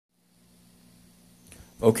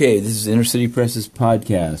Okay, this is Inner City Press's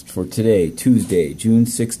podcast for today, Tuesday, June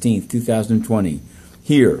 16th, 2020.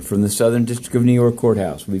 Here from the Southern District of New York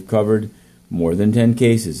Courthouse, we've covered more than 10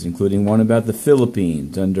 cases, including one about the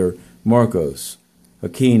Philippines under Marcos,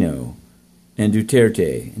 Aquino, and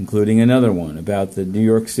Duterte, including another one about the New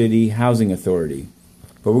York City Housing Authority.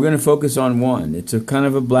 But we're going to focus on one. It's a kind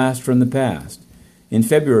of a blast from the past. In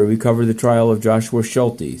February, we covered the trial of Joshua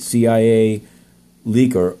Schulte, CIA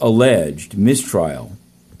leaker, alleged mistrial.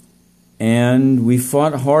 And we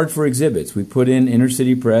fought hard for exhibits. We put in Inner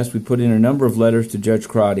City Press, we put in a number of letters to Judge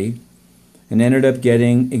Crotty, and ended up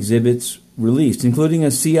getting exhibits released, including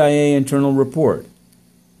a CIA internal report.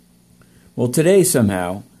 Well, today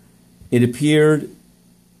somehow, it appeared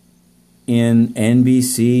in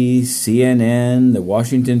NBC, CNN, the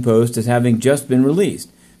Washington Post as having just been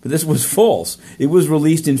released. But this was false. It was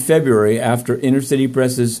released in February after Inner City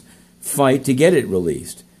Press's fight to get it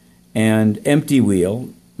released. And Empty Wheel,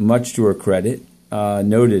 much to her credit,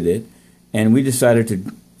 noted it, and we decided to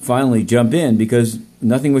finally jump in because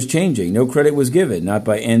nothing was changing. No credit was given, not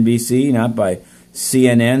by NBC, not by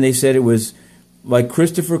CNN. They said it was like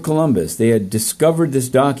Christopher Columbus. They had discovered this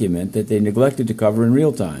document that they neglected to cover in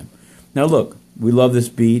real time. Now look, we love this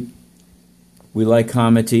beat. We like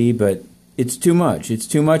comedy, but it's too much. It's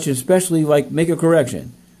too much, especially make a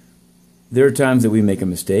correction. There are times that we make a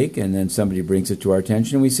mistake, and then somebody brings it to our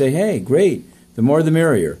attention, and we say, hey, great. The more the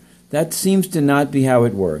merrier. That seems to not be how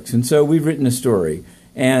it works. And so we've written a story.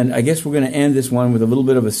 And I guess we're going to end this one with a little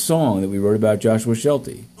bit of a song that we wrote about Joshua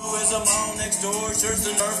Schulte. Who is a mom next door, serves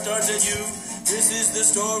the Nerf darts at you. This is the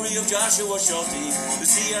story of Joshua Schulte. The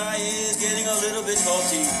CIA is getting a little bit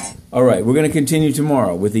faulty. All right, we're going to continue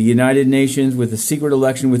tomorrow with the United Nations, with a secret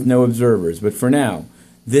election with no observers. But for now,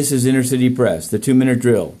 this is Inner City Press, the 2-minute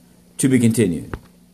drill. To be continued.